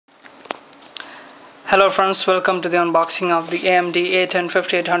Hello friends, welcome to the unboxing of the AMD A10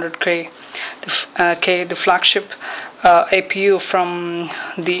 5800K, the flagship APU from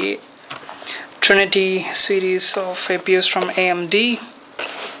the Trinity series of APUs from AMD.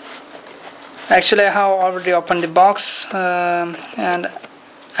 Actually, I have already opened the box and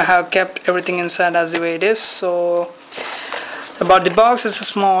I have kept everything inside as the way it is. So about the box, it's a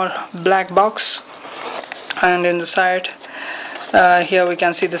small black box, and in the side here we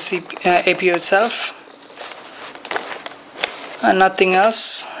can see the APU itself and nothing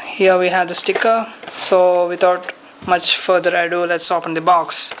else. Here we have the sticker. So without much further ado, let's open the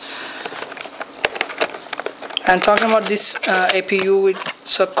box. And talking about this APU,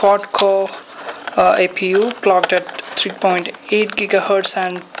 it's a quad-core APU clocked at 3.8 GHz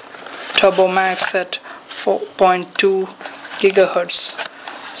and turbo max at 4.2 GHz.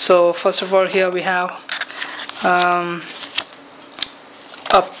 So first of all, here we have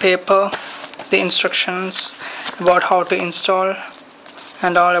a paper, the instructions about how to install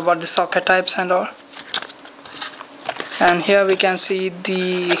and all, about the socket types and all. And here we can see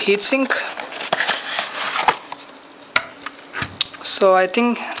the heatsink. So I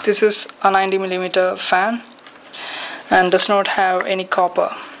think this is a 90mm fan and does not have any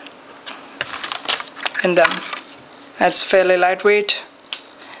copper in them. It's fairly lightweight.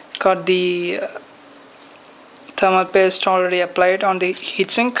 Got the thermal paste already applied on the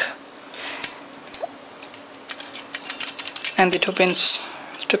heatsink and the two pins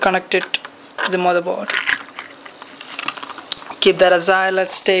to connect it to the motherboard. Keep that aside.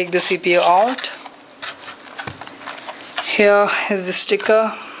 Let's take the CPU out. Here is the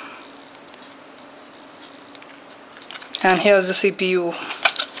sticker, and here's the CPU.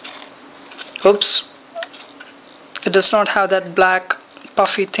 Oops, it does not have that black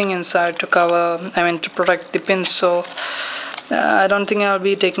puffy thing inside to cover, to protect the pins, so I don't think I'll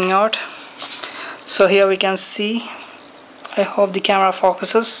be taking out. So here we can see, I hope the camera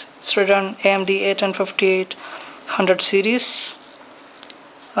focuses, it's written AMD A10 5800 series,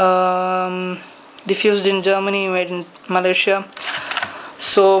 diffused in Germany, made in Malaysia.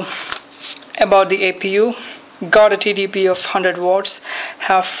 So about the APU, got a TDP of 100 watts,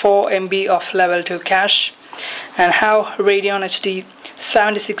 have 4 MB of level 2 cache, and have Radeon HD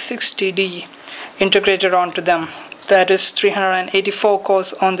 7660D integrated onto them. That is 384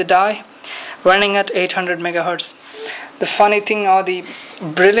 cores on the die, running at 800 MHz. The funny thing, or the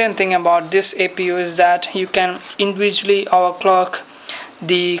brilliant thing about this APU, is that you can individually overclock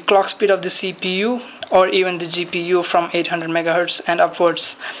the clock speed of the CPU or even the GPU from 800 MHz and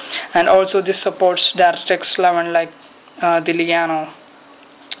upwards. And also this supports DirectX 11 like the Liano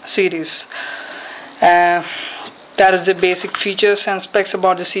series. That is the basic features and specs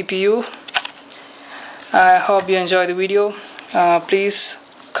about the CPU. I hope you enjoy the video. Please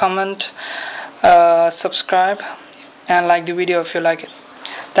comment, subscribe, and like the video if you like it.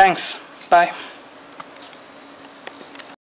 Thanks. Bye.